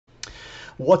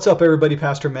What's up, everybody?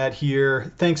 Pastor Matt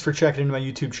here. Thanks for checking into my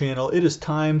YouTube channel. It is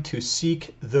time to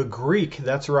seek the Greek.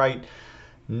 That's right.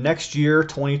 Next year,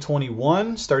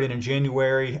 2021, starting in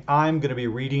January, I'm going to be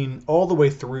reading all the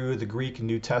way through the Greek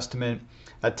New Testament,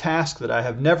 a task that I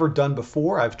have never done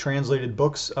before. I've translated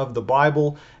books of the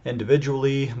Bible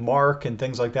individually, Mark and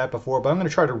things like that before, but I'm going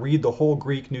to try to read the whole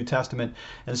Greek New Testament.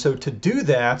 And so to do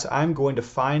that, I'm going to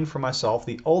find for myself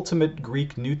the ultimate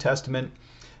Greek New Testament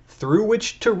through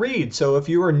which to read. So if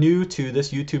you are new to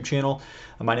this YouTube channel,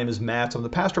 my name is Matt. I'm the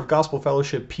pastor of Gospel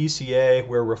Fellowship PCA.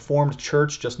 We're a Reformed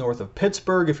church just north of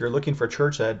Pittsburgh. If you're looking for a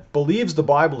church that believes the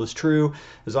Bible is true,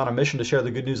 is on a mission to share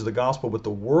the good news of the gospel with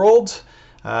the world,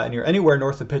 and you're anywhere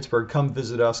north of Pittsburgh, come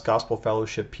visit us, Gospel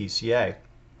Fellowship PCA.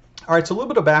 All right, so a little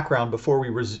bit of background before we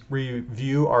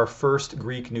review our first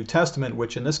Greek New Testament,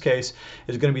 which in this case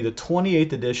is going to be the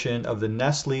 28th edition of the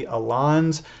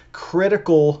Nestle-Aland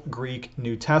Critical Greek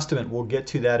New Testament. We'll get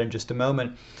to that in just a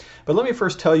moment. But let me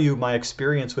first tell you my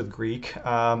experience with Greek.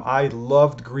 I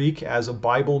loved Greek as a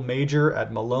Bible major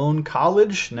at Malone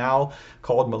College, now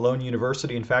called Malone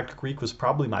University. In fact, Greek was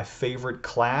probably my favorite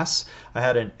class. I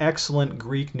had an excellent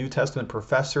Greek New Testament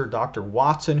professor, Dr.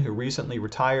 Watson, who recently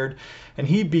retired, and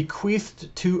he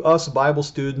bequeathed to us Bible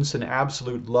students an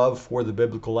absolute love for the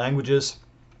biblical languages.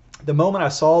 The moment I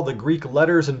saw the Greek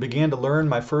letters and began to learn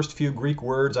my first few Greek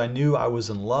words, I knew I was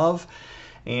in love.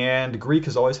 And Greek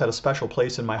has always had a special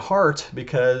place in my heart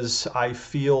because I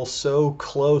feel so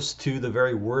close to the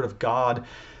very Word of God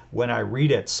when I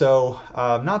read it. So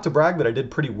not to brag, but I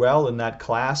did pretty well in that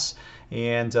class.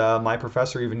 And my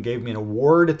professor even gave me an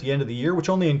award at the end of the year, which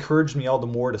only encouraged me all the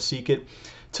more to seek it.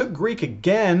 Took Greek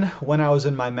again when I was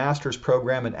in my master's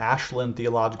program at Ashland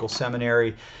Theological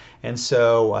Seminary. And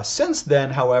so since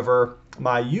then, however,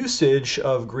 my usage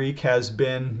of Greek has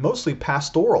been mostly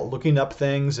pastoral, looking up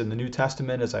things in the New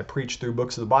Testament as I preach through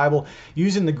books of the Bible,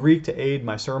 using the Greek to aid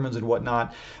my sermons and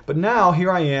whatnot. But now here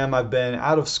I am. I've been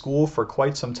out of school for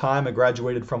quite some time. I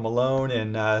graduated from Malone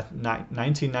in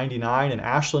 1999 and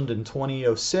Ashland in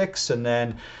 2006, and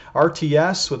then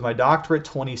RTS with my doctorate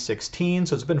 2016.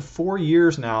 So it's been 4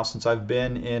 years now since I've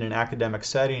been in an academic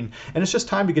setting, and it's just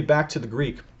time to get back to the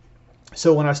Greek.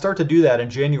 So when I start to do that in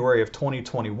January of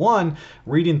 2021,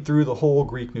 reading through the whole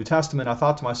Greek New Testament, I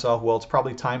thought to myself, well, it's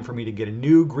probably time for me to get a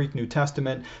new Greek New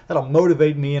Testament. That'll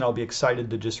motivate me and I'll be excited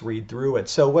to just read through it.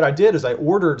 So what I did is I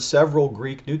ordered several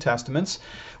Greek New Testaments,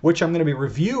 which I'm going to be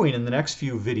reviewing in the next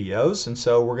few videos. And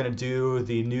so we're going to do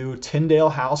the new Tyndale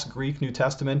House Greek New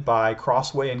Testament by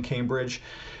Crossway in Cambridge.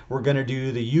 We're going to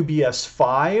do the UBS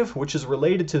 5, which is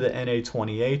related to the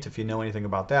NA28, if you know anything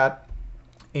about that.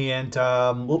 And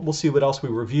we'll see what else we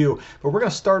review. But we're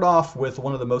going to start off with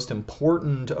one of the most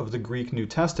important of the Greek New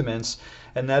Testaments,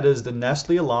 and that is the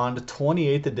Nestle-Aland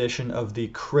 28th edition of the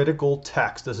Critical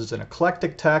Text. This is an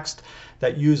eclectic text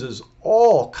that uses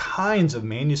all kinds of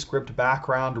manuscript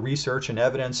background, research, and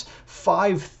evidence.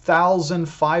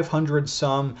 5,500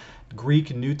 some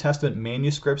Greek New Testament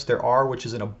manuscripts there are, which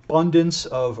is an abundance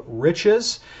of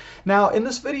riches. Now, in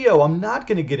this video, I'm not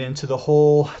going to get into the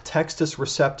whole Textus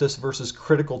Receptus versus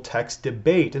critical text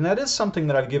debate, and that is something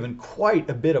that I've given quite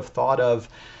a bit of thought of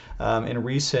in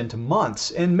recent months.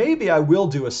 And maybe I will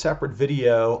do a separate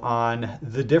video on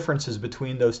the differences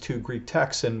between those two Greek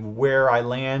texts and where I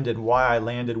land and why I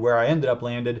landed where I ended up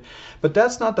landed. But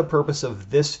that's not the purpose of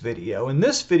this video. In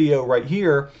this video right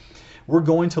here, we're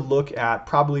going to look at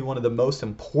probably one of the most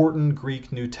important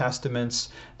Greek New Testaments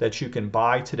that you can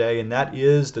buy today, and that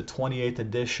is the 28th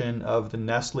edition of the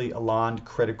Nestle-Aland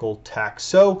Critical Text.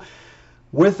 So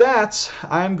with that,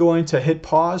 I'm going to hit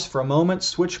pause for a moment,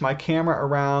 switch my camera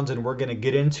around, and we're going to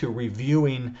get into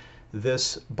reviewing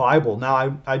this Bible.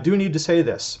 Now, I do need to say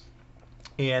this,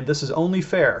 and this is only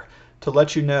fair to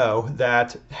let you know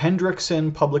that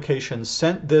Hendrickson Publications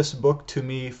sent this book to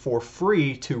me for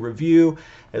free to review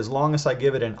as long as I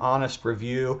give it an honest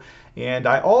review. And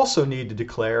I also need to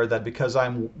declare that because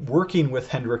I'm working with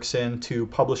Hendrickson to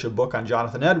publish a book on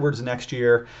Jonathan Edwards next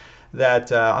year,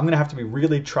 that I'm going to have to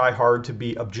really try hard to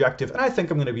be objective, and I think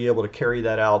I'm going to be able to carry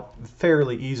that out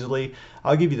fairly easily.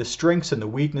 I'll give you the strengths and the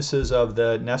weaknesses of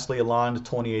the Nestle-Aland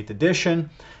 28th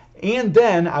edition. And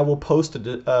then I will post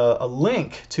a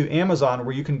link to Amazon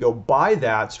where you can go buy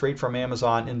that straight from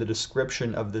Amazon in the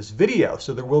description of this video.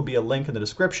 So there will be a link in the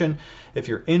description if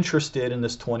you're interested in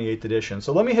this 28th edition.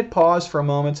 So let me hit pause for a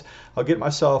moment. I'll get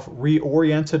myself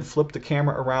reoriented, flip the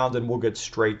camera around, and we'll get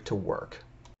straight to work.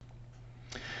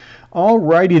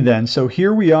 Alrighty then, so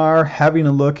here we are having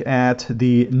a look at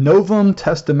the Novum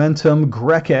Testamentum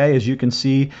Graece. As you can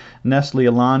see,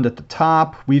 Nestle-Aland at the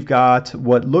top. We've got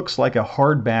what looks like a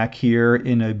hardback here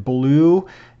in a blue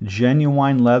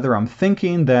genuine leather. I'm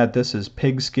thinking that this is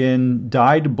pigskin,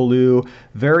 dyed blue,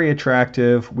 very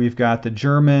attractive. We've got the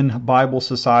German Bible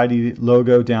Society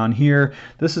logo down here.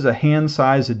 This is a hand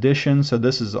size edition, so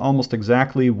this is almost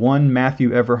exactly one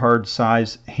Matthew Everhard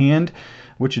size hand,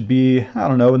 which would be, I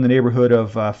don't know, in the neighborhood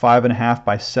of 5.5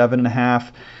 by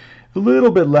 7.5. A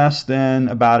little bit less than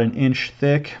about an inch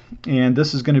thick, and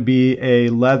this is going to be a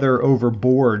leather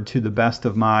overboard to the best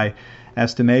of my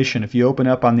estimation. If you open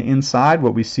up on the inside,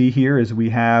 what we see here is we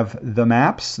have the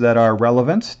maps that are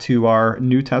relevant to our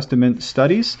New Testament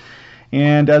studies.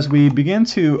 And as we begin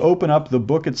to open up the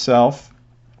book itself,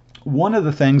 one of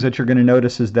the things that you're going to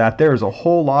notice is that there's a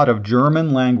whole lot of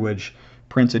German language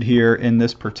printed here in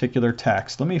this particular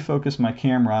text. Let me focus my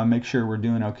camera and make sure we're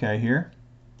doing okay here.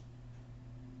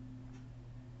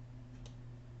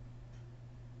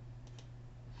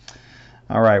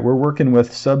 All right, we're working with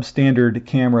substandard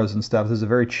cameras and stuff. This is a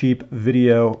very cheap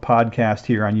video podcast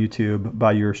here on YouTube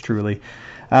by yours truly.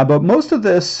 But most of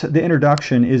this, the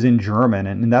introduction, is in German,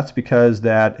 and that's because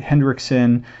that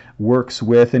Hendrickson works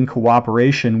with, in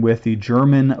cooperation with, the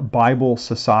German Bible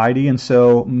Society, and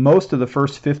so most of the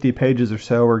first 50 pages or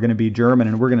so are going to be German,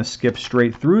 and we're going to skip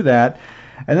straight through that,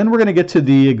 and then we're going to get to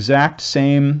the exact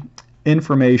same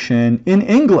information in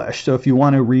English. So if you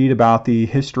want to read about the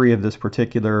history of this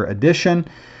particular edition,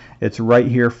 it's right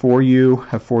here for you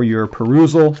for your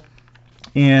perusal.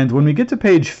 And when we get to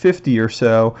page 50 or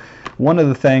so, one of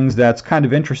the things that's kind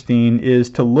of interesting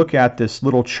is to look at this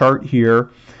little chart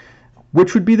here,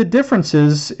 which would be the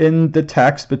differences in the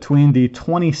text between the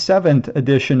 27th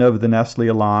edition of the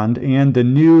Nestle-Aland and the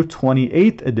new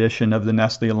 28th edition of the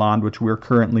Nestle-Aland, which we're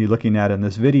currently looking at in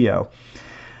this video.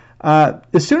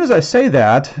 As soon as I say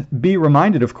that, be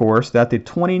reminded, of course, that the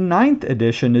 29th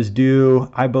edition is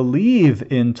due, I believe,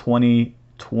 in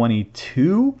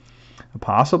 2022,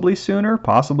 possibly sooner,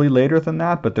 possibly later than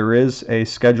that, but there is a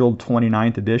scheduled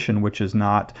 29th edition which is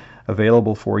not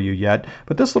available for you yet.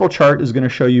 But this little chart is going to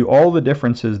show you all the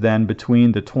differences then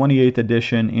between the 28th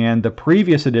edition and the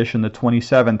previous edition, the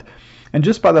 27th. And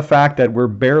just by the fact that we're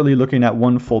barely looking at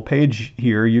one full page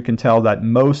here, you can tell that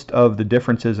most of the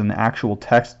differences in the actual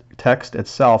text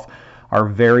itself are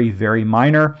very, very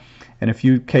minor. In a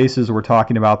few cases, we're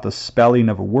talking about the spelling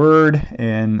of a word.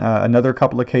 In another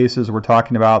couple of cases, we're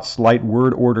talking about slight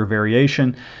word order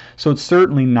variation. So it's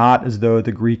certainly not as though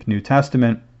the Greek New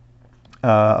Testament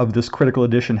of this critical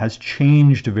edition has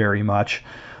changed very much,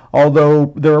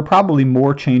 although there are probably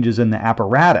more changes in the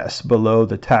apparatus below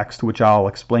the text, which I'll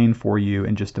explain for you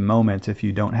in just a moment if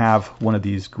you don't have one of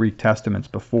these Greek Testaments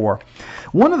before.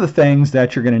 One of the things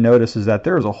that you're going to notice is that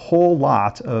there's a whole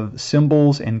lot of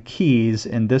symbols and keys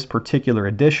in this particular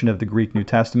edition of the Greek New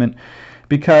Testament,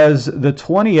 because the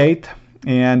 28th,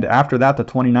 and after that the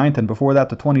 29th, and before that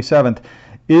the 27th,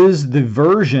 is the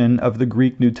version of the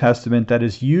Greek New Testament that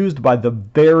is used by the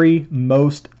very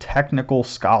most technical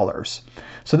scholars.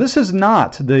 So this is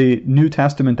not the New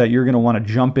Testament that you're going to want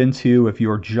to jump into if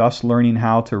you're just learning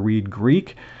how to read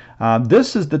Greek.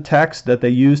 This is the text that they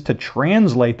use to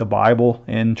translate the Bible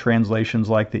in translations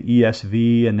like the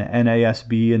ESV and the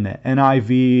NASB and the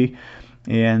NIV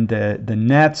and the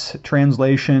NETS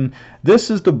translation.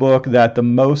 This is the book that the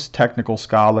most technical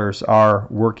scholars are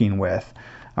working with.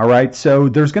 All right, so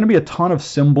there's going to be a ton of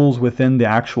symbols within the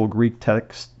actual Greek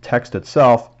text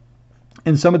itself,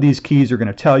 and some of these keys are going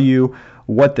to tell you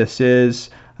what this is.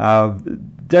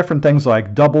 Different things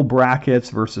like double brackets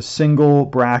versus single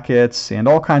brackets and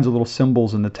all kinds of little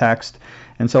symbols in the text.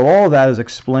 And so all of that is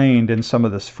explained in some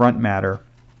of this front matter.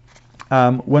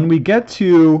 When we get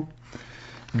to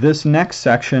this next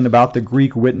section about the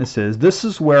Greek witnesses, this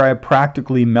is where I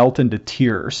practically melt into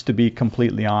tears, to be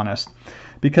completely honest,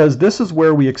 because this is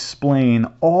where we explain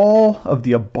all of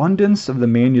the abundance of the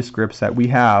manuscripts that we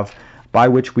have by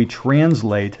which we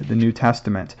translate the New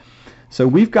Testament. So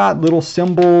we've got little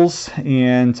symbols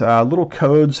and little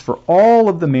codes for all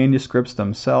of the manuscripts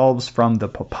themselves, from the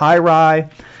papyri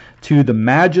to the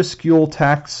majuscule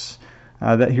texts.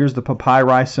 Here's the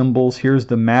papyri symbols, here's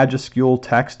the majuscule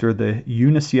text, or the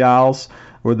unicials,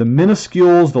 or the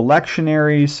minuscules, the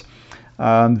lectionaries,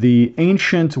 the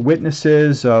ancient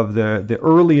witnesses of the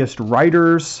earliest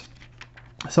writers,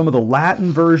 some of the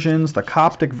Latin versions, the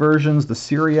Coptic versions, the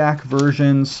Syriac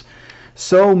versions.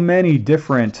 So many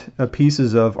different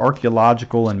pieces of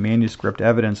archaeological and manuscript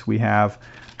evidence. We have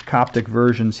Coptic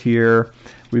versions here.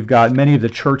 We've got many of the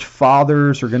church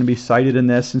fathers are going to be cited in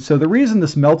this. And so the reason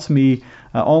this melts me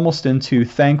almost into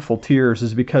thankful tears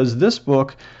is because this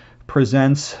book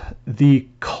presents the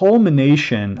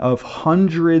culmination of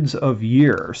hundreds of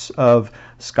years of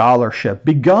scholarship,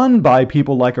 begun by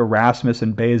people like Erasmus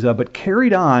and Beza, but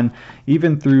carried on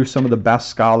even through some of the best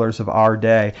scholars of our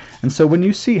day. And so when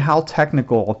you see how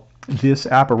technical this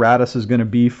apparatus is going to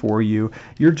be for you,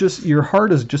 your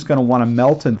heart is just going to want to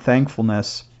melt in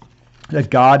thankfulness that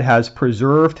God has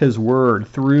preserved his word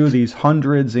through these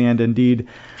hundreds and indeed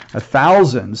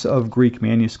thousands of Greek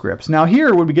manuscripts. Now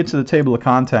here, when we get to the table of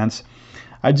contents,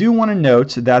 I do want to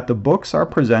note that the books are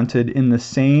presented in the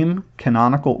same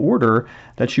canonical order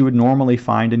that you would normally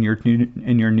find in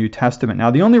your New Testament.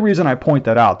 Now, the only reason I point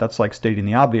that out, that's like stating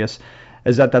the obvious,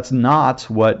 is that that's not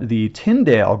what the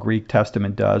Tyndale Greek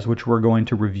Testament does, which we're going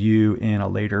to review in a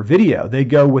later video. They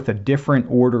go with a different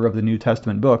order of the New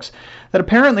Testament books that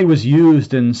apparently was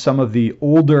used in some of the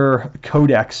older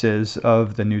codexes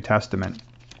of the New Testament.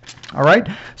 All right,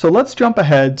 so let's jump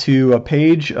ahead to a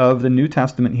page of the New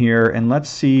Testament here, and let's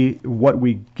see what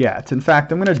we get. In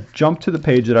fact, I'm going to jump to the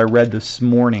page that I read this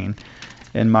morning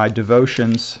in my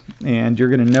devotions, and you're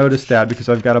going to notice that because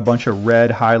I've got a bunch of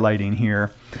red highlighting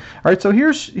here. All right, so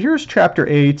here's chapter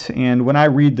 8, and when I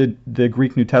read the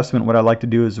Greek New Testament, what I like to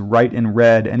do is write in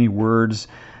red any words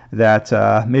that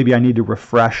maybe I need to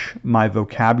refresh my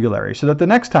vocabulary, so that the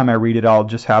next time I read it, I'll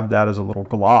just have that as a little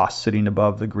gloss sitting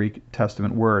above the Greek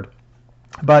Testament word.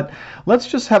 But let's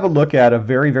just have a look at a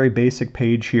very, very basic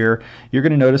page here. You're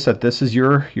going to notice that this is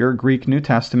your Greek New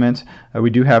Testament. We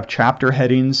do have chapter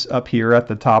headings up here at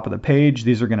the top of the page.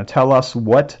 These are going to tell us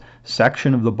what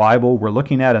section of the Bible we're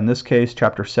looking at. In this case,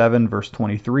 chapter 7, verse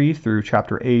 23 through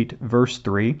chapter 8, verse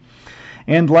 3.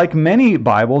 And like many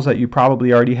Bibles that you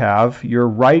probably already have, your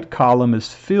right column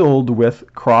is filled with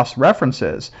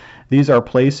cross-references. These are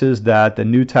places that the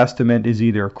New Testament is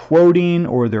either quoting,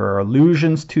 or there are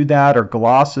allusions to that or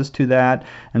glosses to that.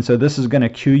 And so this is going to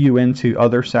cue you into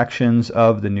other sections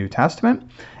of the New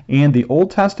Testament and the Old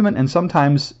Testament, and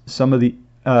sometimes some of the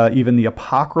even the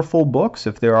apocryphal books,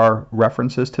 if there are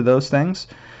references to those things.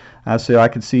 So I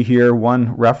can see here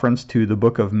one reference to the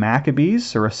book of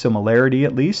Maccabees, or a similarity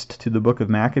at least to the book of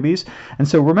Maccabees. And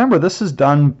so remember, this is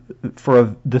done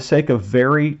for the sake of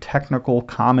very technical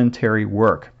commentary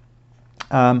work.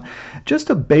 Just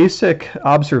a basic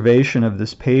observation of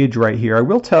this page right here. I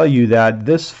will tell you that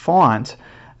this font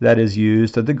that is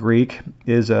used of the Greek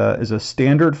is a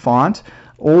standard font.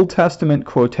 Old Testament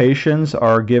quotations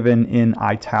are given in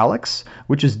italics,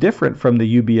 which is different from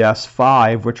the UBS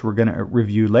 5, which we're going to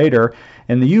review later.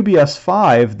 In the UBS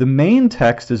 5, the main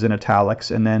text is in italics,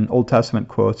 and then Old Testament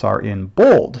quotes are in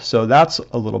bold. So that's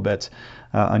a little bit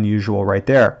unusual right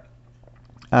there.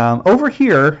 Over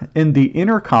here in the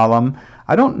inner column,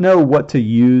 I don't know what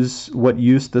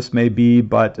use this may be,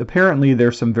 but apparently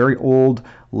there's some very old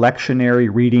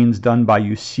lectionary readings done by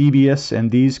Eusebius,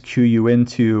 and these cue you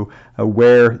into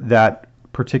where that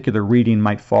particular reading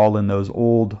might fall in those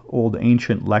old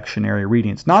ancient lectionary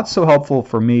readings. Not so helpful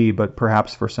for me, but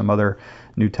perhaps for some other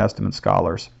New Testament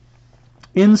scholars.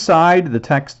 Inside the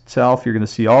text itself, you're going to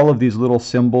see all of these little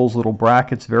symbols, little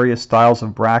brackets, various styles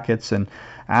of brackets and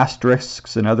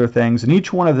asterisks and other things, and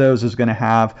each one of those is going to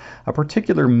have a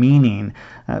particular meaning.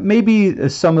 Maybe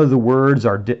some of the words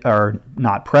are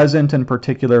not present in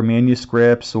particular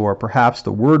manuscripts, or perhaps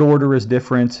the word order is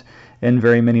different in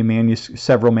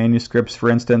several manuscripts, for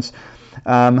instance.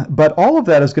 But all of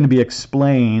that is going to be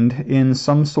explained in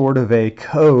some sort of a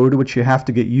code, which you have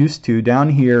to get used to down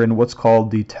here in what's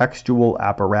called the textual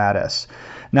apparatus.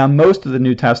 Now, most of the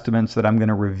New Testaments that I'm going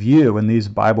to review in these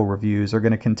Bible reviews are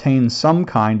going to contain some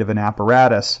kind of an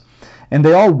apparatus, and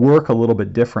they all work a little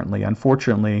bit differently.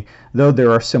 Unfortunately, though there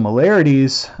are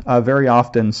similarities, very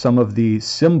often some of the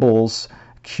symbols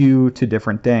cue to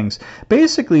different things.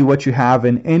 Basically, what you have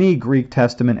in any Greek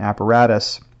Testament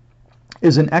apparatus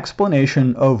is an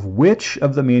explanation of which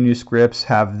of the manuscripts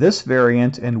have this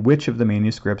variant and which of the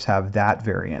manuscripts have that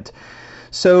variant.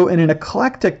 So in an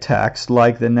eclectic text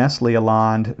like the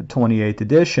Nestle-Aland 28th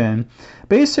edition,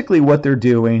 basically what they're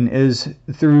doing is,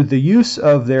 through the use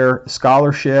of their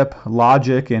scholarship,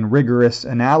 logic, and rigorous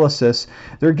analysis,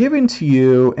 they're giving to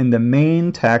you in the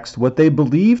main text what they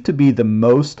believe to be the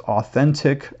most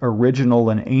authentic, original,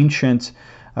 and ancient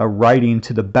writing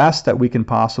to the best that we can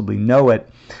possibly know it.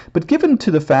 But given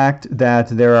to the fact that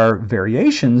there are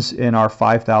variations in our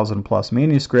 5,000 plus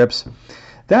manuscripts,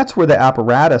 that's where the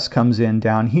apparatus comes in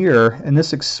down here, and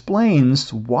this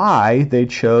explains why they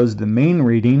chose the main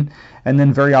reading, and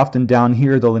then very often down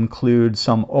here they'll include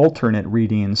some alternate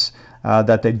readings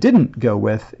that they didn't go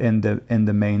with in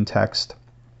the main text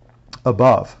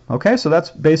above. Okay, so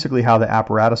that's basically how the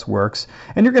apparatus works,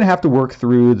 and you're going to have to work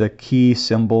through the key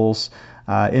symbols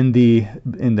in the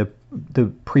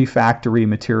prefactory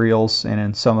materials and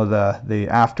in some of the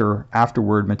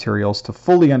afterward materials to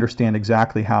fully understand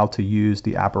exactly how to use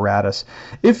the apparatus.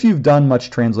 If you've done much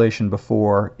translation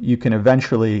before, you can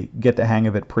eventually get the hang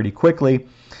of it pretty quickly.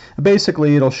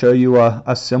 Basically, it'll show you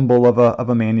a symbol of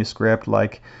a manuscript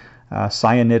like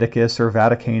Sinaiticus or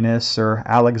Vaticanus or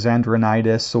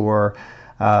Alexandrinitis or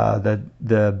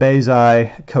the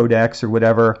Bezae Codex or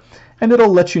whatever, and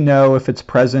it'll let you know if it's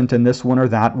present in this one or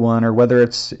that one, or whether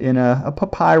it's in a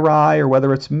papyri, or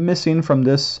whether it's missing from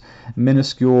this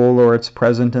minuscule, or it's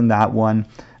present in that one.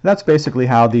 That's basically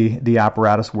how the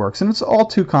apparatus works, and it's all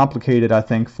too complicated, I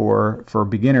think, for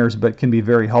beginners, but can be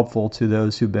very helpful to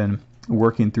those who've been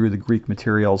working through the Greek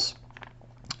materials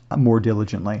more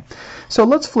diligently. So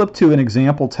let's flip to an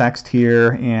example text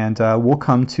here, and we'll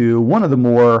come to one of the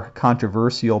more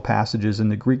controversial passages in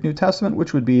the Greek New Testament,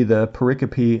 which would be the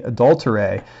pericope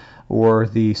adulterae, or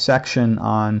the section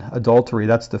on adultery.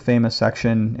 That's the famous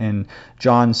section in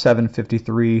John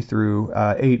 7:53 through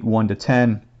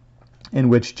 8:1-10, in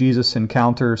which Jesus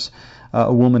encounters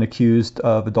a woman accused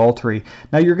of adultery.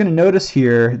 Now you're going to notice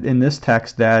here in this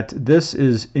text that this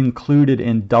is included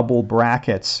in double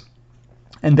brackets.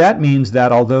 And that means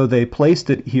that although they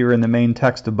placed it here in the main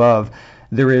text above,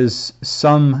 there is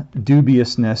some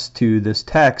dubiousness to this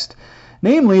text,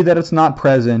 namely that it's not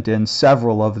present in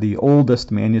several of the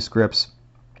oldest manuscripts,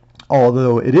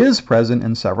 although it is present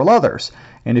in several others.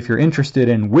 And if you're interested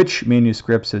in which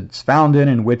manuscripts it's found in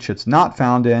and which it's not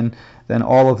found in, then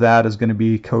all of that is going to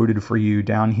be coded for you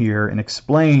down here and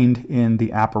explained in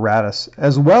the apparatus,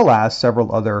 as well as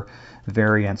several other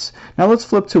variants. Now let's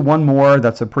flip to one more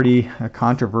that's a pretty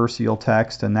controversial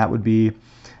text, and that would be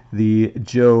the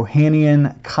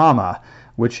Johannine comma,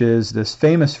 which is this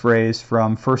famous phrase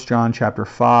from 1 John chapter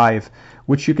 5,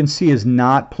 which you can see is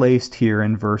not placed here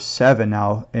in verse 7.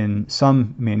 Now in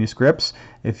some manuscripts,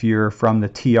 if you're from the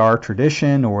TR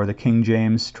tradition or the King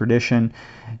James tradition,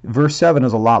 verse 7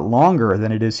 is a lot longer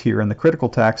than it is here in the critical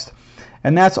text,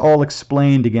 and that's all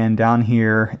explained again down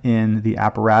here in the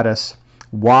apparatus.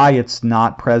 Why it's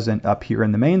not present up here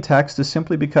in the main text is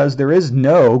simply because there is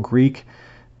no Greek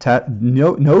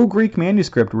Greek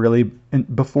manuscript really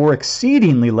before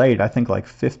exceedingly late, I think like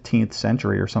 15th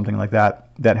century or something like that,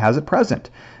 that has it present.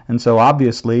 And so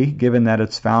obviously, given that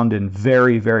it's found in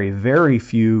very, very, very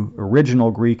few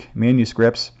original Greek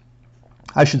manuscripts,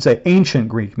 I should say ancient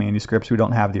Greek manuscripts, we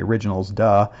don't have the originals,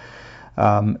 duh,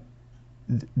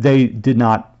 they did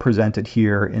not present it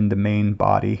here in the main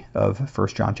body of 1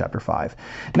 John chapter 5.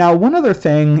 Now, one other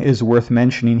thing is worth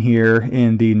mentioning here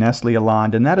in the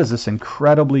Nestle-Aland, and that is this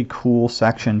incredibly cool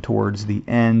section towards the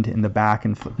end in the back.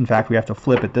 And in fact, we have to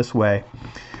flip it this way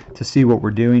to see what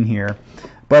we're doing here.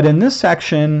 But in this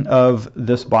section of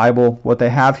this Bible, what they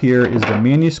have here is the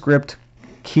manuscript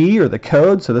key or the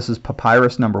code. So this is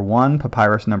papyrus number 1,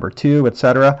 papyrus number 2,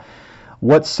 etc.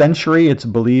 What century it's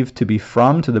believed to be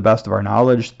from, to the best of our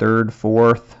knowledge, 3rd,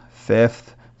 4th,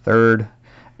 5th, 3rd,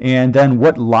 and then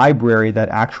what library that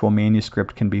actual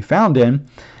manuscript can be found in.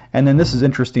 And then this is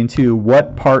interesting too,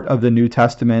 what part of the New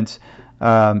Testament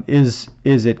does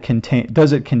it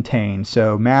contain?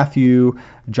 So Matthew,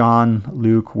 John,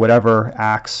 Luke, whatever,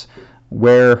 Acts,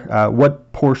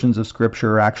 what portions of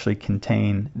Scripture actually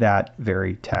contain that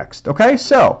very text. Okay,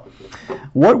 so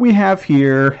what we have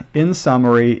here in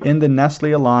summary in the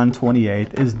Nestle-Aland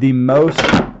 28 is the most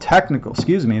technical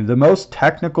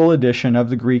edition of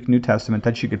the Greek New Testament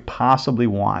that you could possibly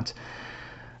want.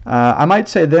 I might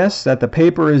say this, that the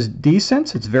paper is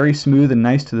decent. It's very smooth and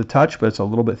nice to the touch, but it's a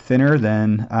little bit thinner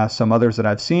than some others that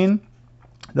I've seen.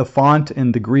 The font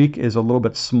in the Greek is a little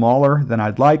bit smaller than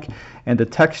I'd like, and the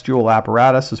textual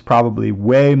apparatus is probably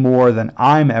way more than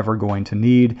I'm ever going to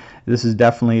need. This is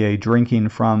definitely a drinking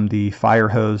from the fire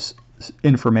hose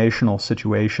informational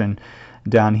situation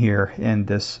down here in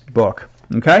this book.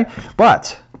 Okay,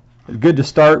 but good to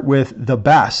start with the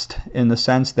best, in the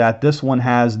sense that this one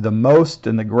has the most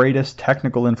and the greatest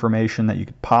technical information that you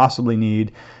could possibly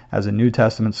need as a New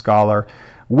Testament scholar,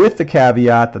 with the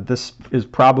caveat that this is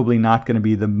probably not going to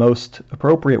be the most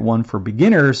appropriate one for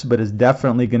beginners, but is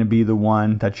definitely going to be the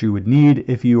one that you would need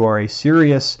if you are a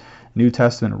serious New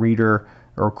Testament reader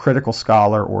or critical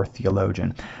scholar or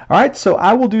theologian. All right, so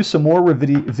I will do some more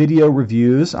video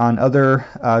reviews on other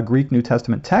Greek New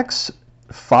Testament texts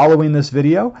following this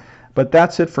video, but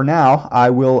that's it for now. I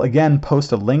will again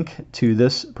post a link to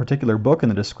this particular book in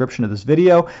the description of this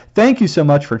video. Thank you so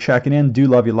much for checking in. Do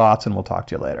love you lots, and we'll talk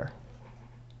to you later.